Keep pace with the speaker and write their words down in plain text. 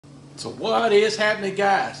So what is happening,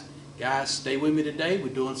 guys? Guys, stay with me today.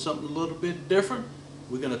 We're doing something a little bit different.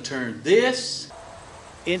 We're going to turn this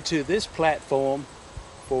into this platform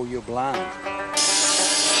for your blind.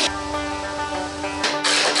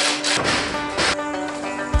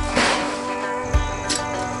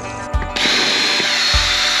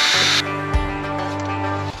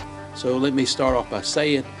 So let me start off by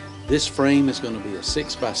saying this frame is going to be a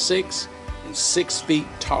 6x6 and 6 feet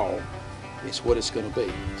tall. It's what it's going to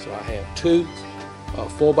be. So I have two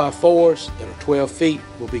 4x4s that are 12 feet.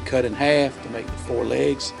 Will be cut in half to make the 4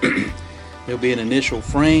 legs. There'll be an initial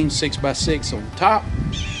frame 6x6 on the top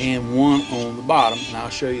and one on the bottom, and I'll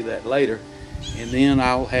show you that later. And then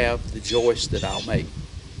I'll have the joist that I'll make.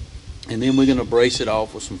 And then we're going to brace it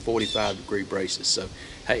off with some 45-degree braces. So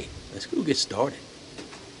hey, let's go get started.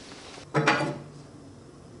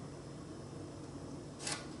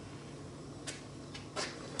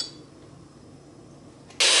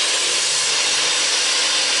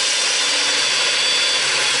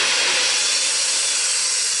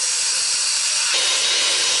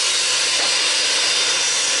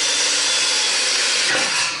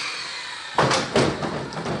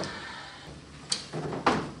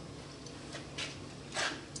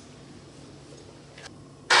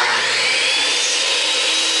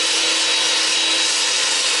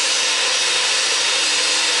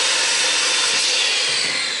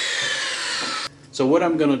 So what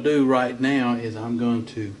I'm going to do right now is I'm going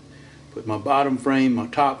to put my bottom frame, my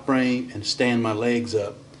top frame, and stand my legs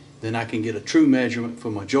up. Then I can get a true measurement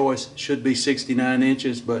for my joist. Should be 69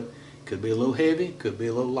 inches, but could be a little heavy, could be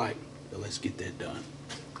a little light. So let's get that done.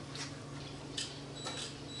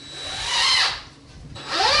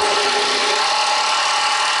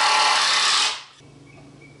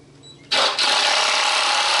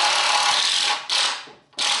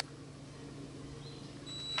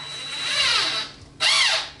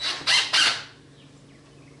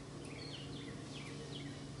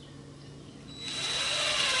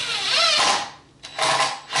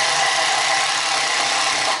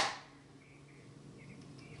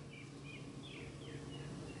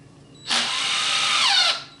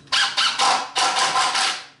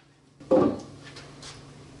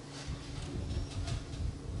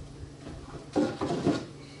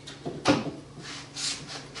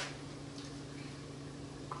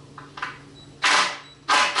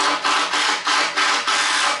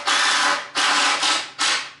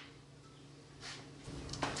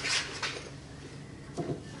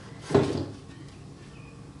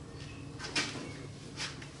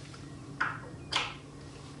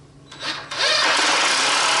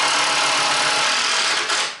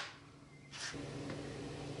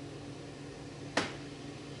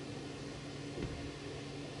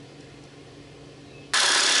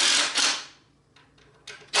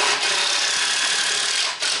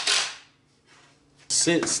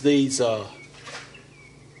 Since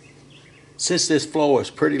this floor is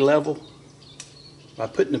pretty level, by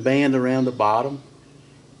putting the band around the bottom,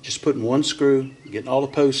 just putting one screw, getting all the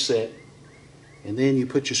posts set, and then you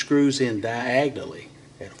put your screws in diagonally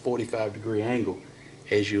at a 45-degree angle.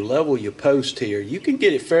 As you level your post here, you can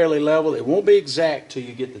get it fairly level. It won't be exact till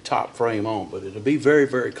you get the top frame on, but it'll be very,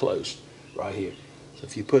 very close right here. So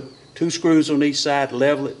if you put 2 screws on each side,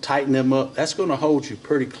 level it, tighten them up, that's going to hold you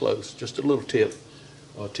pretty close. Just a little tip.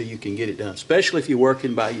 Till you can get it done, especially if you're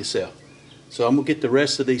working by yourself. So I'm going to get the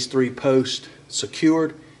rest of these 3 posts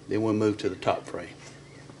secured, then we'll move to the top frame.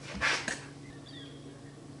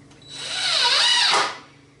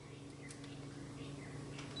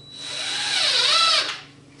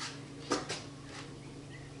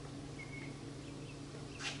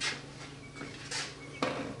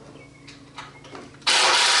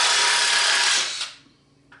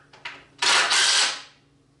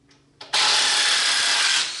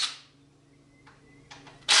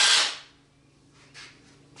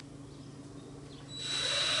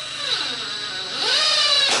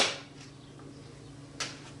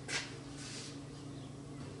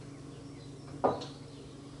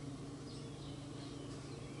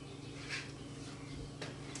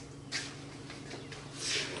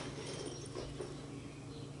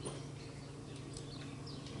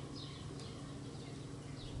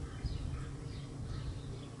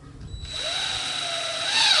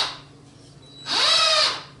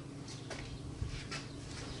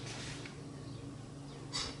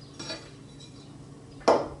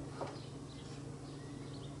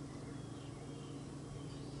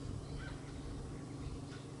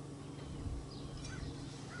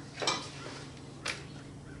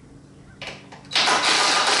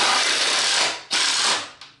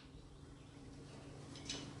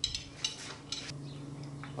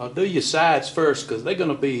 do your sides first because they're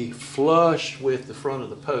going to be flush with the front of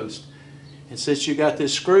the post. And since you got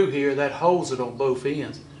this screw here, that holds it on both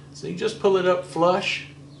ends. So you just pull it up flush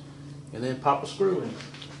and then pop a screw in.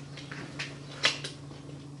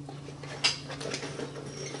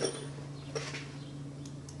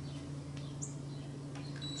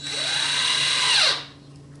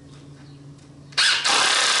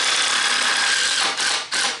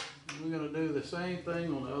 We're going to do the same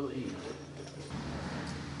thing on the other end.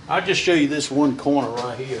 I'll just show you this one corner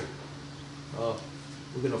right here. We're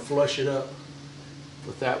going to flush it up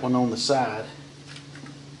with that one on the side.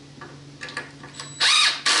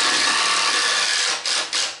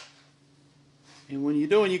 And when you're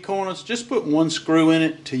doing your corners, just put one screw in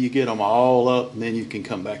it till you get them all up, and then you can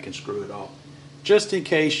come back and screw it off. Just in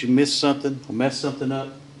case you miss something or mess something up,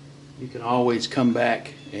 you can always come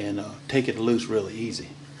back and take it loose really easy.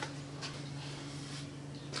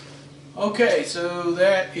 Okay, so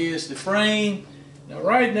that is the frame. Now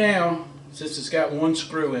right now, since it's got one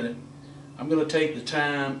screw in it, I'm going to take the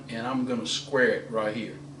time and I'm going to square it right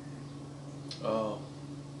here.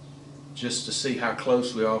 Just to see how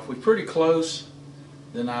close we are. If we're pretty close,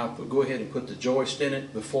 then I'll go ahead and put the joist in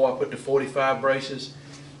it before I put the 45 braces.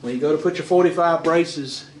 When you go to put your 45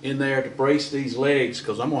 braces in there to brace these legs,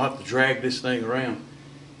 because I'm going to have to drag this thing around,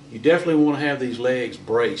 you definitely want to have these legs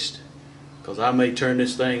braced, because I may turn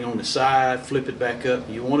this thing on the side, flip it back up.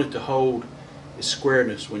 You want it to hold its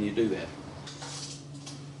squareness when you do that.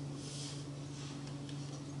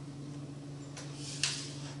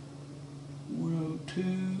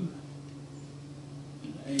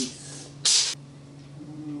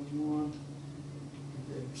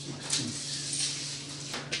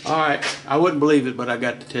 Alright, I wouldn't believe it, but I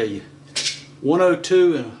got to tell you.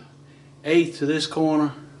 102 1/8 to this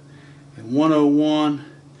corner, and 101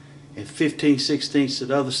 15/16 to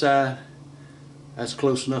the other side. That's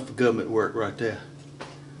close enough for government work right there.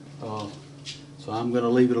 So I'm going to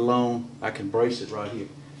leave it alone. I can brace it right here.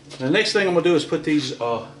 Now, the next thing I'm going to do is put these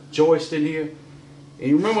joists in here. And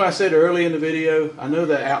you remember I said earlier in the video, I know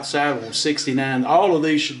that outside was 69. All of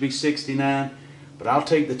these should be 69, but I'll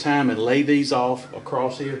take the time and lay these off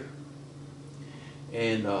across here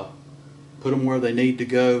and put them where they need to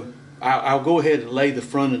go. I'll go ahead and lay the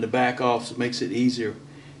front and the back off so it makes it easier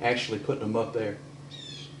actually putting them up there.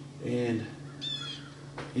 And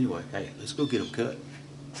anyway, hey, let's go get them cut.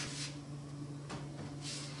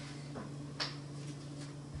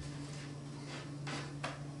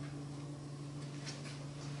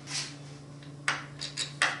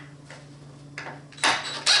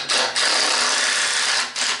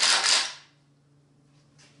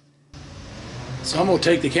 So I'm going to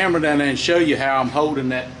take the camera down there and show you how I'm holding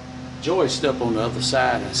that joist up on the other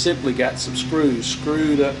side. I simply got some screws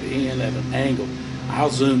screwed up in at an angle. I'll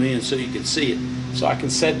zoom in so you can see it. So I can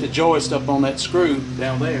set the joist up on that screw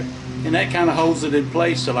down there, and that kind of holds it in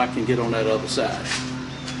place till I can get on that other side.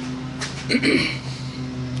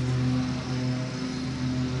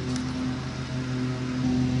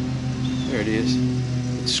 There it is.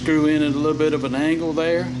 Screw in at a little bit of an angle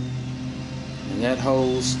there, and that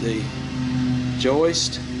holds the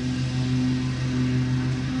joist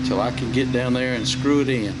till I can get down there and screw it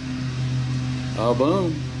in. Oh,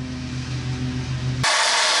 boom.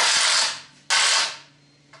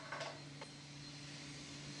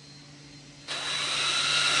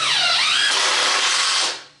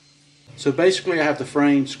 So basically I have the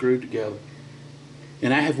frame screwed together,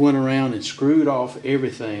 and I have went around and screwed off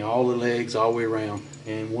everything, all the legs all the way around.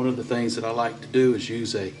 And one of the things that I like to do is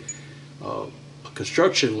use a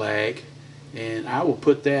construction lag, and I will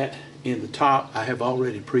put that in the top. I have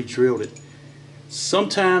already pre-drilled it.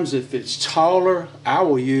 Sometimes if it's taller, I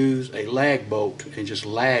will use a lag bolt and just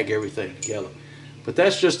lag everything together. But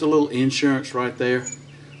that's just a little insurance right there.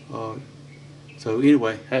 So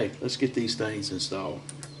anyway, hey, let's get these things installed.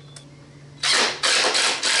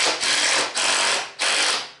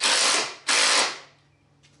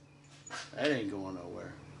 That ain't going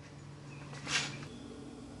nowhere.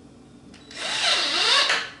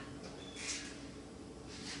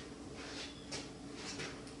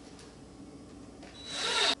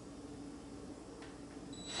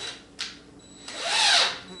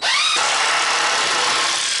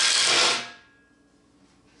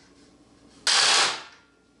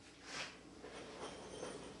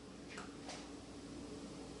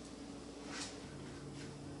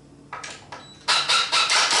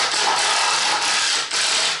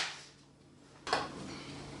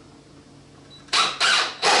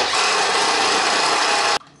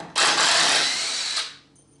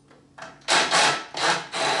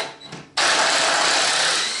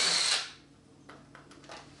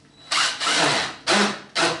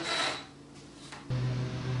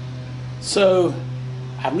 So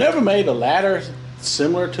I've never made a ladder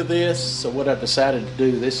similar to this, so what I've decided to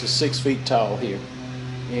do, this is 6 feet tall here,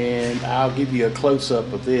 and I'll give you a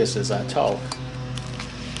close-up of this as I talk.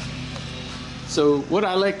 So what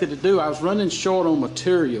I elected to do, I was running short on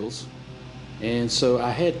materials, and so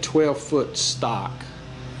I had 12-foot stock,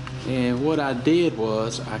 and what I did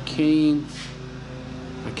was I came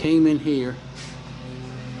in here.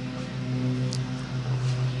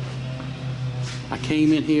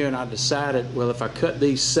 And I decided, well, if I cut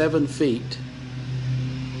these 7 feet,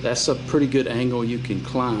 that's a pretty good angle you can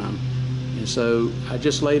climb. And so I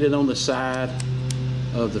just laid it on the side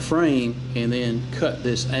of the frame and then cut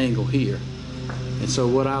this angle here. And so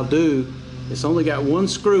what I'll do, it's only got 1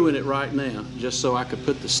 screw in it right now, just so I could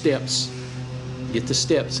put the steps, get the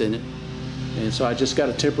steps in it. And so I just got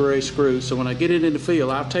a temporary screw. So when I get it in the field,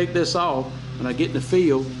 I'll take this off. When I get in the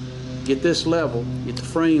field, get this level, get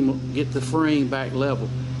the frame back level.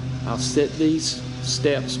 I'll set these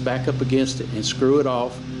steps back up against it and screw it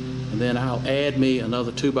off, and then I'll add me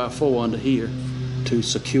another 2x4 under here to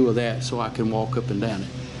secure that so I can walk up and down it.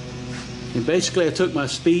 And basically I took my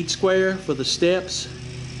speed square for the steps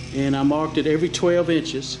and I marked it every 12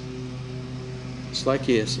 inches. It's like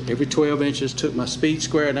this, every 12 inches, took my speed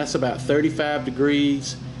square, and that's about 35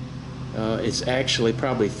 degrees. It's actually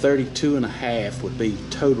probably 32.5 would be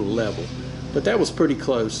total level, but that was pretty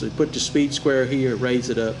close. So you put your speed square here, raise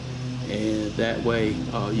it up, and that way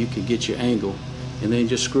you can get your angle, and then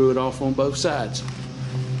just screw it off on both sides.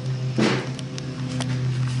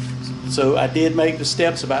 So I did make the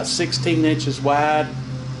steps about 16 inches wide,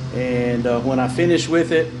 and when I finish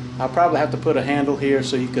with it, I'll probably have to put a handle here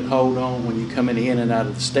so you can hold on when you're coming in and out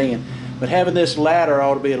of the stand. But having this ladder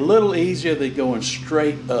ought to be a little easier than going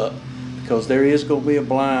straight up, because there is going to be a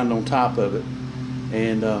blind on top of it.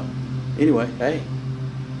 And anyway, hey,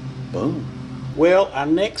 boom. Well, our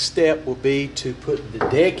next step will be to put the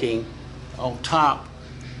decking on top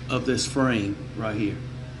of this frame right here.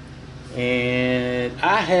 And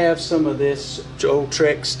I have some of this old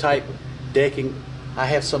Trex type decking. I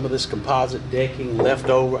have some of this composite decking left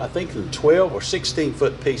over, I think in 12 or 16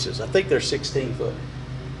 foot pieces. I think they're 16 foot.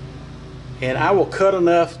 And I will cut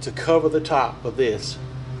enough to cover the top of this,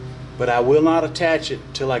 but I will not attach it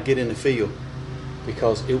till I get in the field,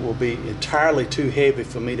 because it will be entirely too heavy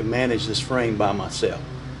for me to manage this frame by myself.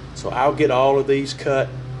 So I'll get all of these cut,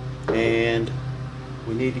 and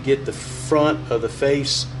we need to get the front of the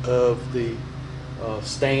face of the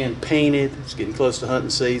stand painted. It's getting close to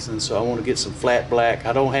hunting season, so I want to get some flat black.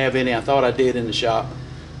 I don't have any. I thought I did in the shop,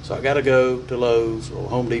 so I got to go to Lowe's or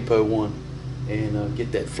Home Depot one and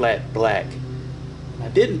get that flat black. I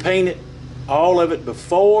didn't paint it, all of it,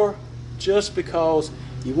 before, just because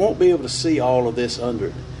you won't be able to see all of this under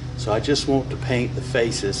it. So I just want to paint the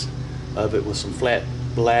faces of it with some flat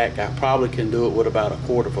black. I probably can do it with about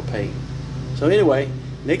 1/4 of a paint. So anyway,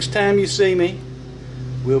 next time you see me,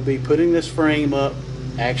 we'll be putting this frame up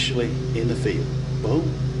actually in the field.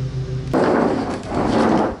 Boom.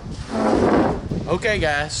 Okay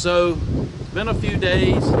guys, so it's been a few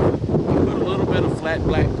days. I put a little bit of flat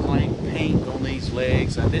black paint on these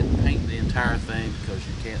legs. I didn't paint the entire thing because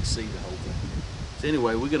you can't see the whole thing. So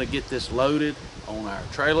anyway, we're gonna get this loaded on our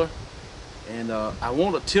trailer, and I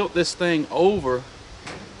want to tilt this thing over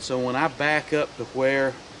so when I back up to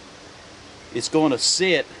where it's going to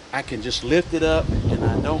sit, I can just lift it up and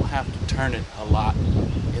I don't have to turn it a lot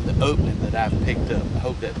in the opening that I've picked up. I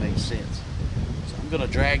hope that makes sense. So I'm going to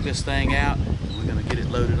drag this thing out and we're going to get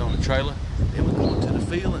it loaded on the trailer. Then we're going to the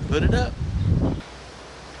field and put it up.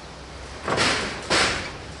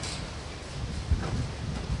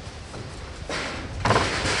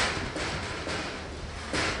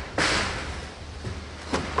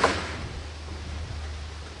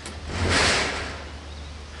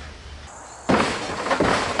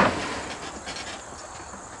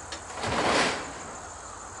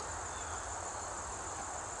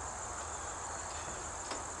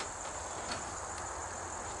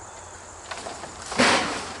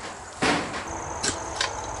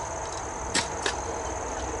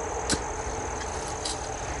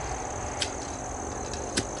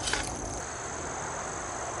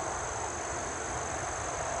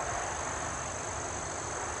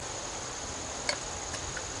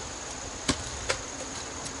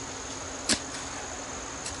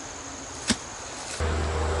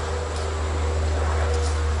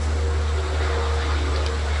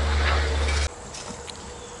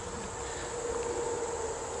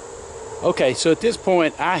 Okay, so at this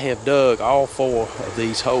point I have dug all 4 of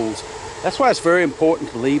these holes. That's why it's very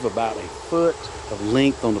important to leave about 1 foot of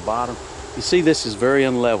length on the bottom. You see, this is very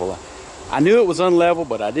unlevel. I knew it was unlevel,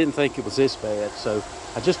 but I didn't think it was this bad. So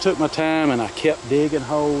I just took my time and I kept digging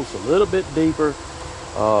holes a little bit deeper.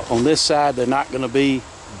 On this side, they're not going to be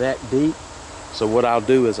that deep. So what I'll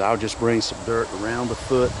do is I'll just bring some dirt around the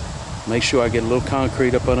foot, make sure I get a little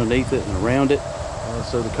concrete up underneath it and around it.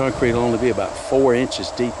 So the concrete will only be about 4 inches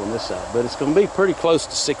deep on this side, but it's going to be pretty close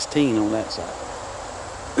to 16 on that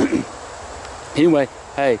side. Anyway,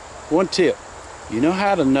 hey, one tip. You know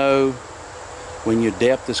how to know when your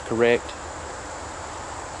depth is correct?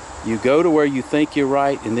 You go to where you think you're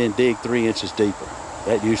right and then dig 3 inches deeper.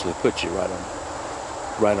 That usually puts you right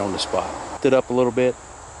on the spot. Lift it up a little bit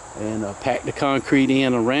and pack the concrete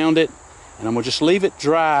in around it, and I'm gonna just leave it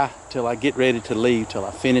dry till I get ready to leave, till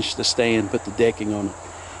I finish the stand, put the decking on it,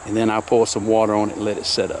 and then I'll pour some water on it and let it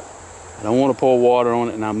set up. I don't want to pour water on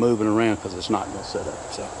it and I'm moving around because it's not gonna set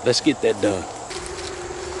up. So let's get that done.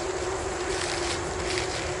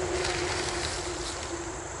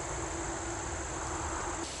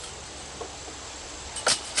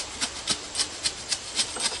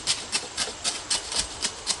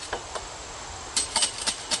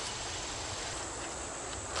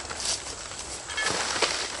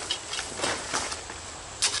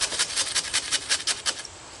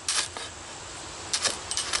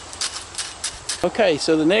 Okay,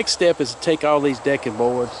 so the next step is to take all these decking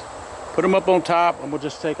boards, put them up on top, and we'll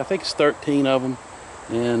just take, I think it's 13 of them,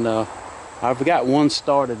 and I've got one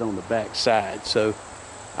started on the back side, so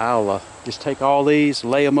I'll just take all these,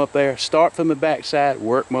 lay them up there, start from the back side,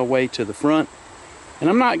 work my way to the front, and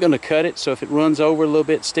I'm not going to cut it, so if it runs over a little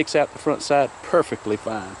bit, sticks out the front side, perfectly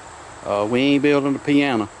fine. We ain't building a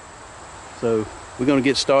piano, so we're going to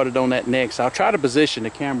get started on that next. I'll try to position the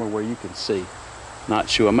camera where you can see. Not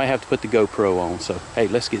sure. I may have to put the GoPro on. So, hey,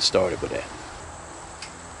 let's get started with that.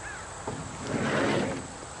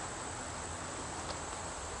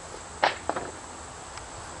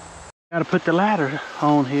 Got to put the ladder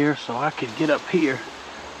on here so I can get up here.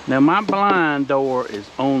 Now, my blind door is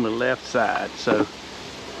on the left side, so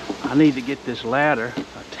I need to get this ladder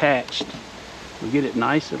attached. We get it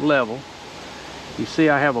nice and level. You see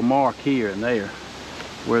I have a mark here and there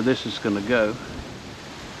where this is going to go.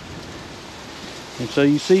 And so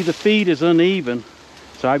you see the feet is uneven,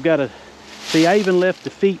 so I've got to, see I even left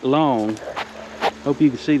the feet long. Hope you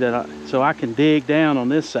can see that. So I can dig down on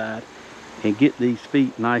this side and get these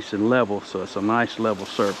feet nice and level, so it's a nice level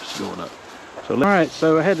surface going up. So, all right,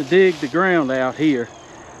 so I had to dig the ground out here.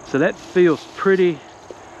 So that feels pretty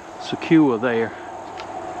secure there.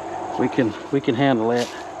 We can handle that.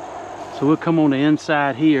 So we'll come on the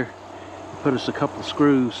inside here, put us a couple of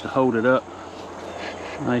screws to hold it up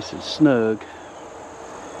nice and snug.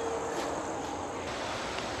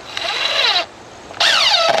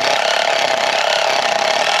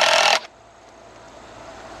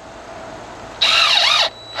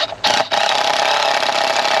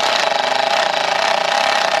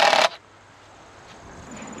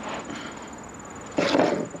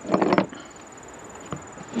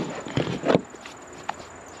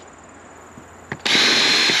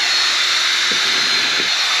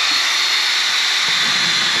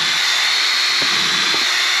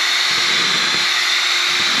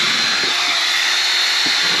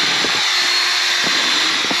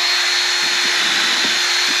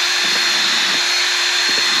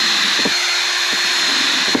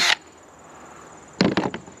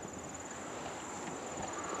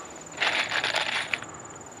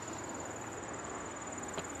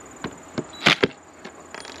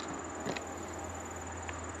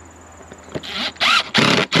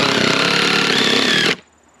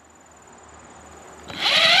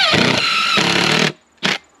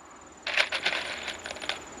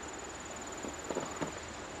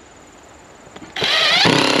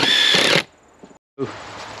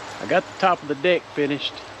 I got the top of the deck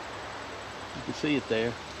finished. You can see it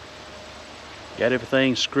there. Got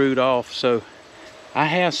everything screwed off. So I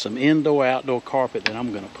have some indoor-outdoor carpet that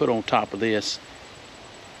I'm going to put on top of this.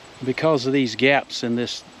 Because of these gaps in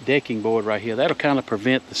this decking board right here, that'll kind of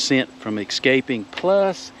prevent the scent from escaping.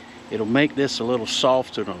 Plus, it'll make this a little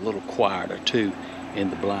softer and a little quieter too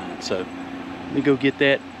in the blind. So let me go get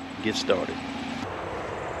that and get started.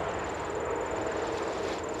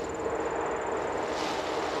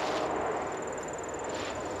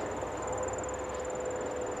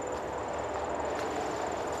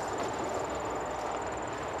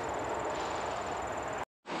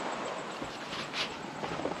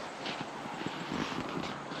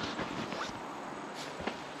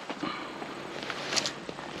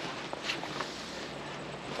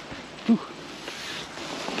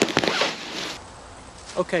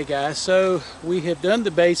 Okay guys, so we have done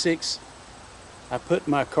the basics. I put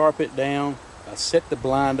my carpet down, I set the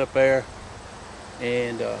blind up there,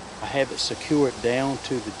 and I have it secured down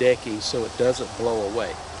to the decking so it doesn't blow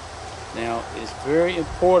away. Now, it's very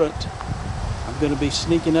important, I'm going to be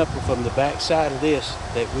sneaking up from the back side of this,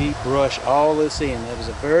 that we brush all this in. That is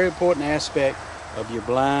a very important aspect of your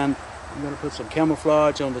blind. I'm going to put some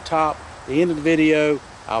camouflage on the top. At the end of the video,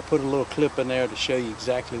 I'll put a little clip in there to show you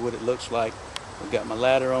exactly what it looks like. I've got my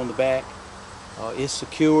ladder on the back. It's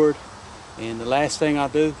secured. And the last thing I'll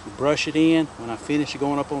do, brush it in. When I finish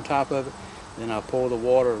going up on top of it, then I'll pour the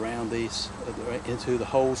water around these into the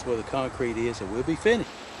holes where the concrete is, and we'll be finished.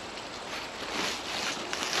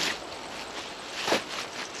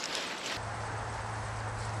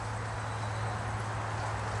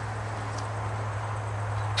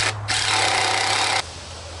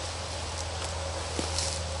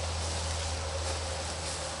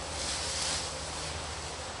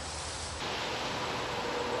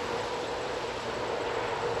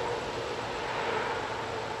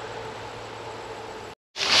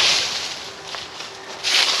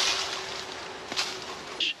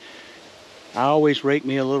 I always rake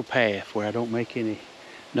me a little path where I don't make any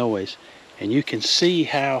noise, and you can see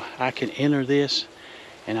how I can enter this,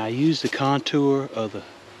 and I use the contour of the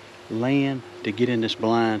land to get in this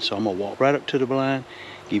blind. So I'm gonna walk right up to the blind,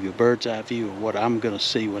 give you a bird's eye view of what I'm gonna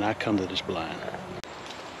see when I come to this blind.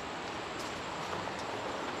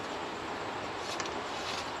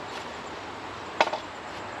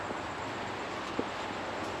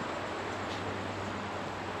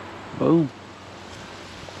 Boom.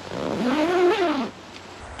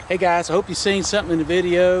 Hey guys, I hope you've seen something in the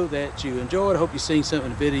video that you enjoyed. I hope you've seen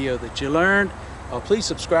something in the video that you learned. Please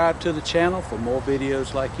subscribe to the channel for more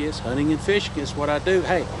videos like this. Hunting and fishing is what I do.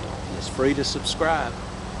 Hey, it's free to subscribe.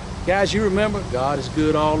 Guys, you remember, God is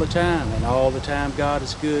good all the time, and all the time God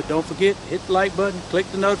is good. Don't forget, hit the like button, click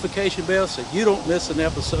the notification bell so you don't miss an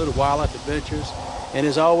episode of Wildlife Adventures. And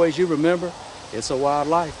as always, you remember, it's a wild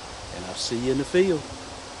life, and I'll see you in the field.